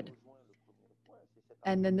funded.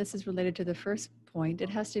 And then this is related to the first point. It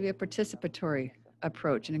has to be a participatory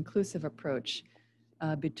approach, an inclusive approach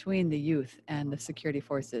between the youth and the security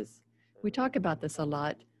forces. We talk about this a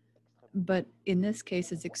lot, but in this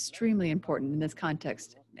case, it's extremely important in this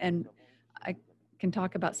context. And I can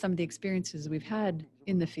talk about some of the experiences we've had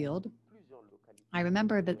in the field. I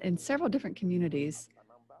remember that in several different communities,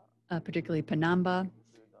 particularly Panamba,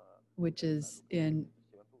 which is in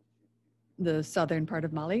the southern part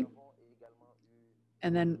of Mali.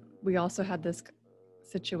 And then we also had this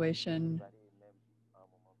situation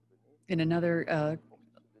in another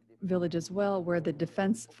village as well, where the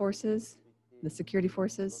defense forces, the security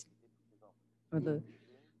forces, or the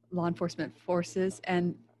law enforcement forces,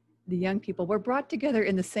 and the young people were brought together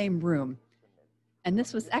in the same room. And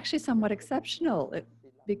this was actually somewhat exceptional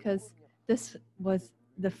because this was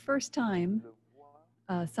the first time,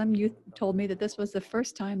 some youth told me that this was the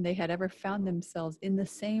first time they had ever found themselves in the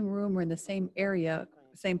same room or in the same area,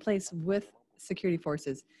 same place with security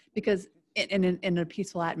forces. Because in a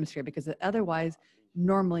peaceful atmosphere, because otherwise,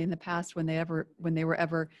 normally in the past, when they were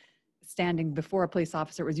ever standing before a police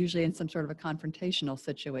officer, it was usually in some sort of a confrontational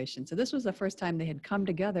situation. So this was the first time they had come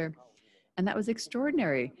together, and that was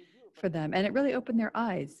extraordinary for them. And it really opened their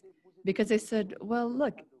eyes, because they said, well,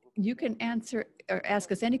 look, you can answer or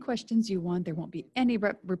ask us any questions you want. There won't be any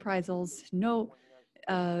reprisals, no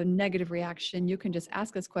negative reaction. You can just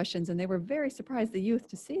ask us questions. And they were very surprised, the youth,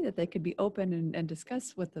 to see that they could be open and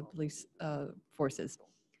discuss with the police forces.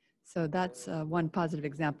 So that's one positive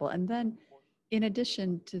example. And then in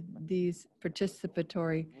addition to these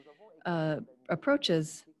participatory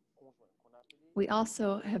approaches, we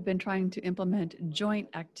also have been trying to implement joint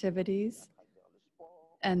activities.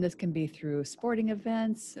 And this can be through sporting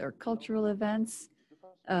events or cultural events,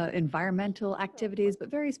 environmental activities, but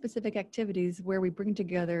very specific activities where we bring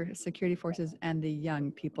together security forces and the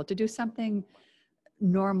young people to do something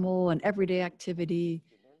normal and everyday activity.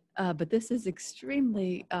 But this is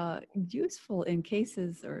extremely useful in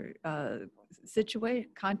cases or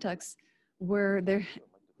contexts where there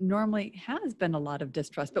normally has been a lot of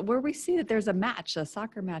distrust, but where we see that there's a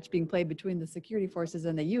soccer match being played between the security forces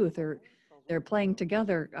and the youth, or they're playing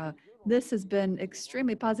together. This has been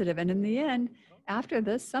extremely positive. And in the end, after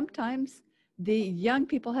this, sometimes the young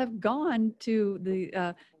people have gone to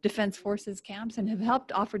the defense forces camps and have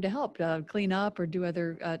offered to help clean up or do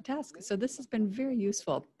other tasks. So this has been very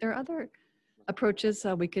useful. There are other approaches.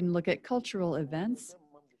 We can look at cultural events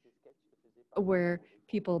where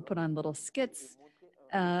people put on little skits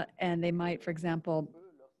and they might, for example,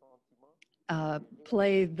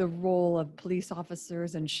 play the role of police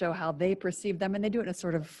officers and show how they perceive them. And they do it in a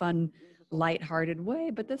sort of fun, lighthearted way.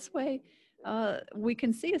 But this way, we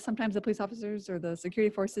can see sometimes the police officers or the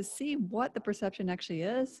security forces see what the perception actually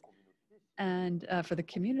is. And for the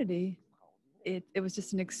community, it was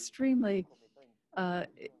just an extremely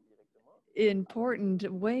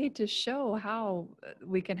important way to show how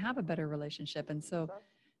we can have a better relationship. And so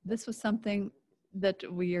this was something that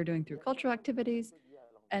we are doing through cultural activities.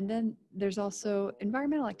 And then there's also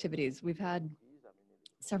environmental activities. We've had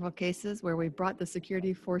several cases where we brought the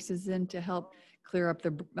security forces in to help clear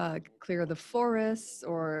the forests,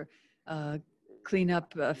 or clean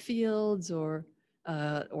up fields, or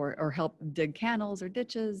help dig canals or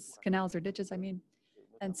ditches. I mean.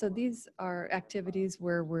 And so these are activities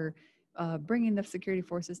where we're bringing the security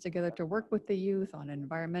forces together to work with the youth on an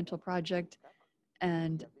environmental project.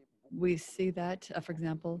 And we see that, for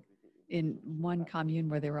example, in one commune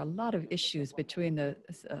where there were a lot of issues between the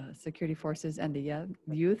security forces and the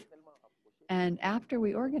youth. And after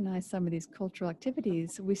we organized some of these cultural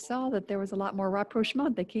activities, we saw that there was a lot more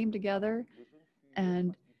rapprochement. They came together,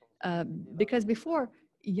 and because before,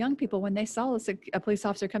 young people, when they saw a police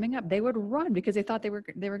officer coming up, they would run because they thought they were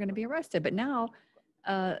going to be arrested. But now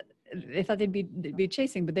they thought they'd be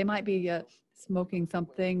chasing, but they might be smoking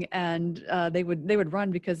something, and they would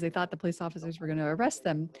run because they thought the police officers were going to arrest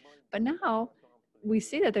them. But now we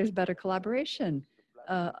see that there's better collaboration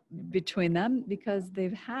between them because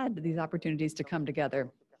they've had these opportunities to come together.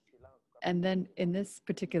 And then in this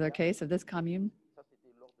particular case of this commune,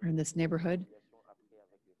 or in this neighborhood,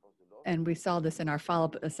 and we saw this in our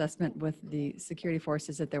follow-up assessment with the security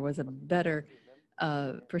forces, that there was a better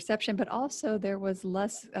perception, but also there was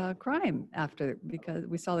less crime after, because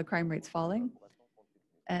we saw the crime rates falling.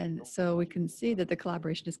 And so we can see that the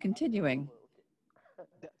collaboration is continuing.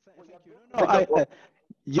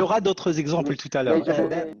 Il y aura d'autres exemples tout à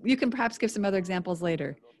l'heure. You can perhaps give some other examples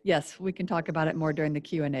later. Yes, we can talk about it more during the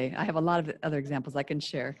Q&A. I have a lot of other examples I can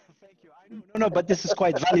share. No, but this is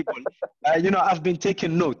quite valuable. I've been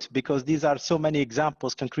taking note because these are so many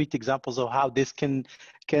examples, concrete examples of how this can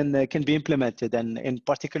be implemented, and in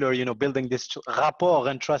particular, building this rapport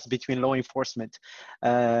and trust between law enforcement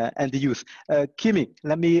and the youth. Kimi,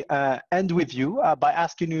 let me end with you by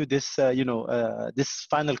asking you this, this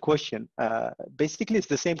final question. Basically, it's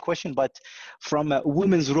the same question, but from a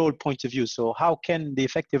women's role point of view. So, how can the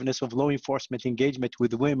effectiveness of law enforcement engagement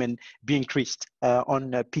with women be increased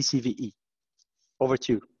on PCVE? Over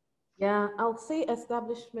to you. Yeah, I'll say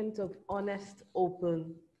establishment of honest,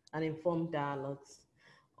 open, and informed dialogues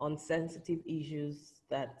on sensitive issues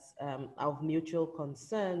that are of mutual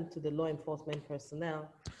concern to the law enforcement personnel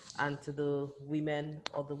and to the women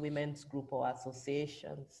or the women's group or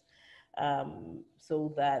associations,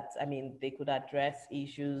 so that, they could address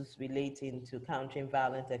issues relating to countering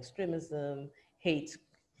violent extremism, hate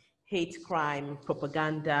crime,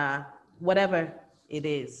 propaganda, whatever it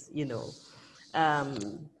is,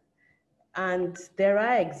 and there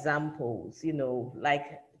are examples,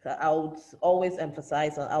 like I would always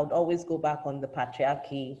emphasize on, I would always go back on the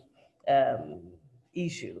patriarchy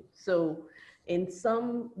issue. So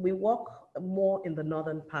we work more in the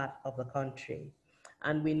northern part of the country.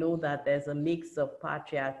 And we know that there's a mix of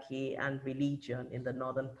patriarchy and religion in the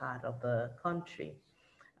northern part of the country.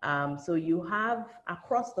 So you have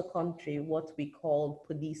across the country what we call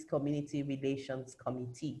Police Community Relations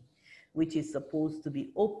Committee, which is supposed to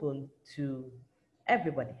be open to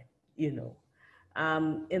everybody, you know.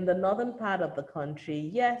 In the northern part of the country,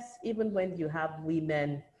 yes, even when you have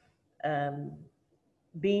women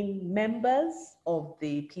being members of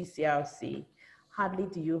the PCRC, hardly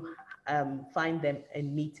do you find them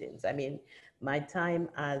in meetings. I mean, my time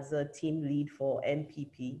as a team lead for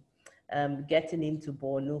NPP, getting into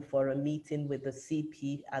Borno for a meeting with the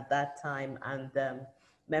CP at that time and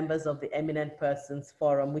members of the Eminent Persons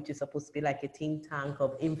Forum, which is supposed to be like a think tank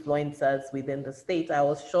of influencers within the state. I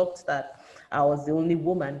was shocked that I was the only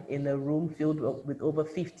woman in a room filled with over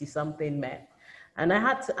 50-something men. And I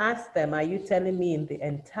had to ask them, are you telling me in the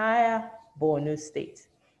entire Borno state,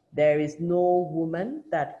 there is no woman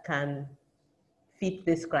that can fit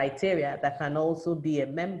this criteria that can also be a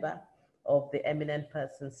member of the Eminent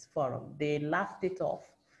Persons Forum? They laughed it off.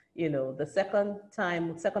 You know, the second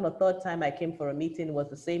or third time I came for a meeting was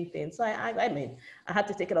the same thing. So I mean, I had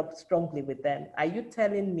to take it up strongly with them. Are you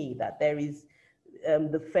telling me that there is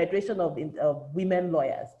the Federation of Women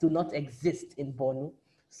Lawyers do not exist in Borno,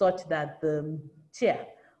 such that the chair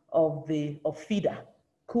of FIDA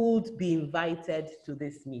could be invited to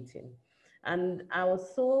this meeting? And I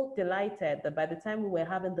was so delighted that by the time we were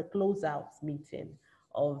having the closeout meeting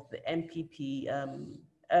of the MPP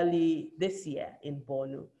early this year in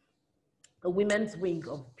Borno, a women's wing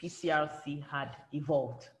of PCRC had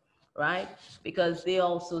evolved, right? Because they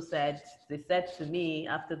also said to me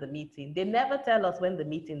after the meeting, they never tell us when the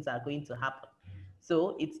meetings are going to happen.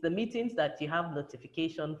 So it's the meetings that you have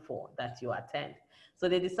notification for that you attend. So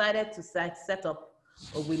they decided to set up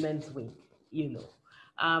a women's wing, you know.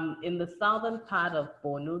 In the southern part of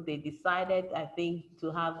Borno, they decided, I think,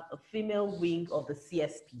 to have a female wing of the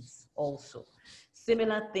CSPs also.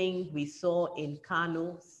 Similar thing we saw in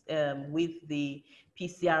Kano with the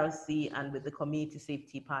PCRC and with the Community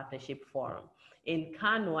Safety Partnership Forum. In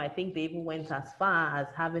Kano, I think they even went as far as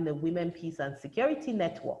having a Women, Peace and Security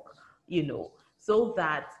Network, you know, so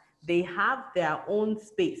that they have their own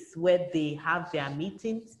space where they have their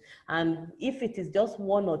meetings. And if it is just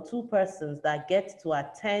one or two persons that get to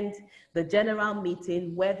attend the general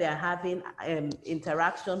meeting where they're having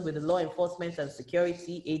interaction with the law enforcement and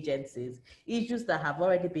security agencies, issues that have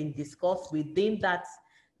already been discussed within that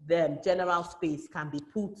general space can be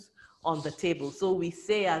put on the table. So we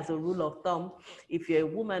say as a rule of thumb, if you're a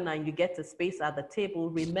woman and you get a space at the table,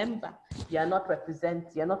 remember, you're not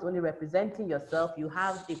only representing yourself, you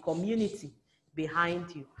have a community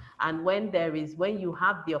behind you. And when you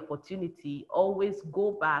have the opportunity, always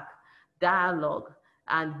go back, dialogue,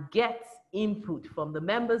 and get input from the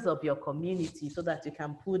members of your community so that you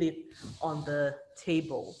can put it on the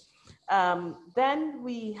table. Then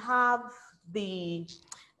we have the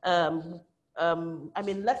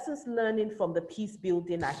lessons learning from the peace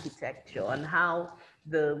building architecture and how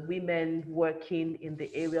the women working in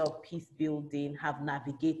the area of peace building have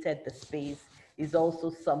navigated the space is also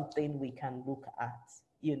something we can look at,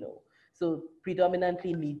 you know. So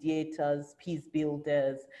predominantly mediators, peace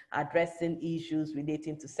builders, addressing issues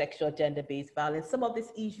relating to sexual gender-based violence. Some of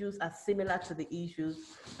these issues are similar to the issues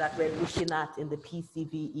that we're looking at in the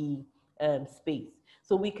PCVE space.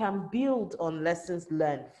 So we can build on lessons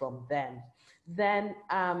learned from them. Then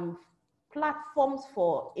platforms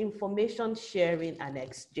for information sharing and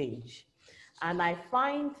exchange. And I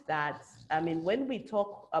find that, when we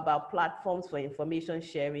talk about platforms for information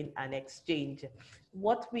sharing and exchange,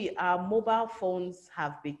 our mobile phones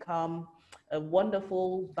have become a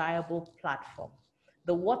wonderful, viable platform.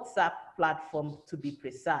 The WhatsApp platform, to be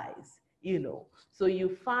precise, you know. So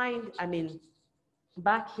you find,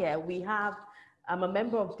 back here I'm a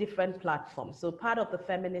member of different platforms. So part of the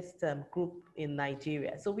feminist group in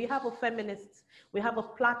Nigeria. So we have a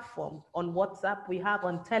platform on WhatsApp, we have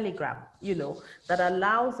on Telegram, you know, that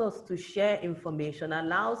allows us to share information,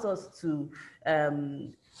 allows us to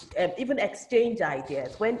even exchange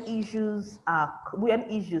ideas when issues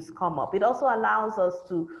come up. It also allows us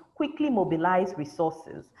to quickly mobilize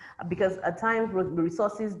resources, because at times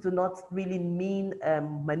resources do not really mean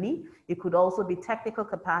money. It could also be technical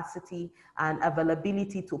capacity and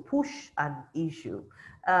availability to push an issue.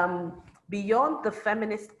 Beyond the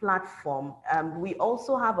feminist platform, we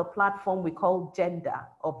also have a platform we call Gender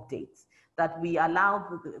Updates, that we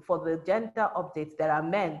allow for the gender updates. There are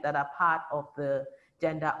men that are part of the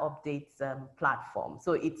gender updates platform.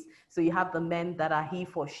 So you have the men that are he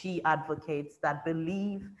for she advocates that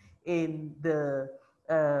believe in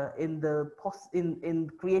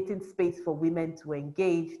creating space for women to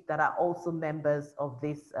engage, that are also members of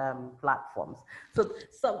these platforms.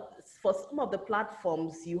 So for some of the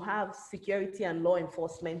platforms, you have security and law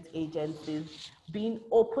enforcement agencies being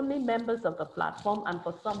openly members of the platform, and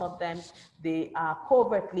for some of them, they are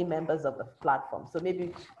covertly members of the platform. So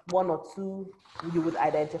maybe one or two, you would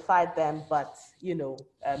identify them, but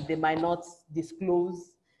they might not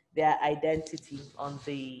disclose their identity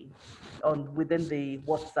within the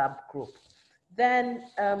WhatsApp group. Then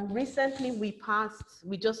recently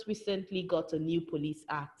we just recently got a new police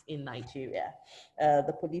act in Nigeria,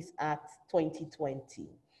 the Police Act 2020,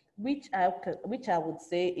 which I would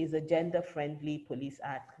say is a gender-friendly police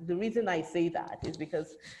act. The reason I say that is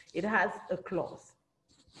because it has a clause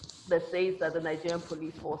that says that the Nigerian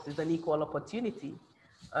police force is an equal opportunity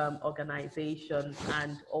organization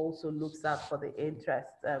and also looks out for the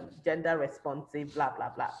interests, gender responsive, blah, blah,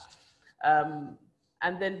 blah.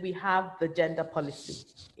 And then we have the gender policy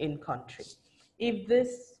in country. If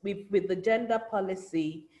this, with the gender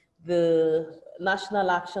policy, the National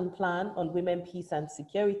Action Plan on Women, Peace and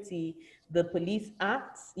Security, the Police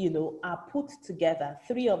Acts, are put together.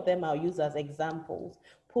 3 of them I'll use as examples,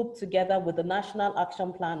 put together with the National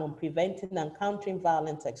Action Plan on Preventing and Countering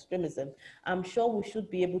Violent Extremism. I'm sure we should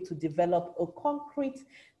be able to develop a concrete,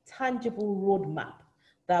 tangible roadmap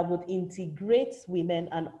that would integrate women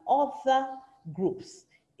and other groups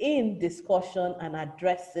in discussion and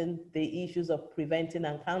addressing the issues of preventing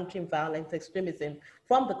and countering violent extremism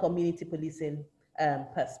from the community policing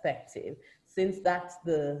perspective, since that's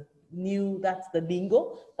the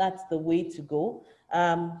lingo, that's the way to go.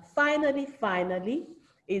 Finally,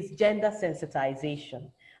 is gender sensitization.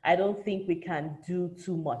 I don't think we can do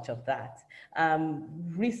too much of that.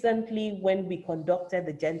 Recently, when we conducted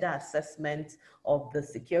the gender assessment of the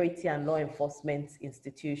security and law enforcement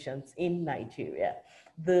institutions in Nigeria,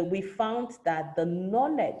 we found that the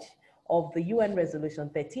knowledge of the UN Resolution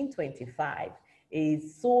 1325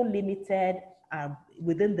 is so limited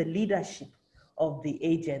within the leadership of the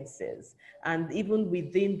agencies, and even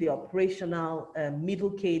within the operational middle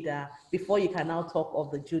cadre, before you can now talk of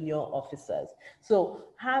the junior officers. So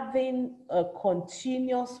having a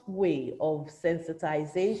continuous way of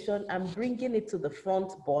sensitization and bringing it to the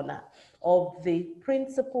front burner of the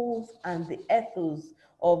principles and the ethos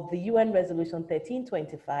of the UN Resolution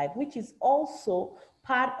 1325, which is also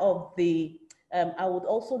part of the I would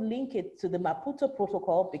also link it to the Maputo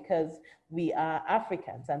Protocol, because we are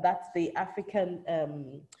Africans, and that's the African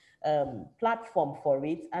platform for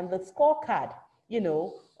it, and the scorecard,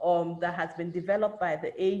 that has been developed by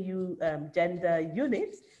the AU gender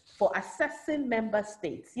unit for assessing member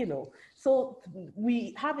states, So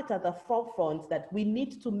we have it at the forefront that we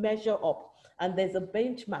need to measure up, and there's a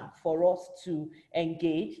benchmark for us to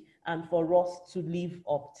engage and for us to live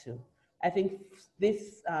up to. I think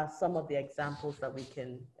these are some of the examples that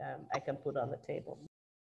I can put on the table.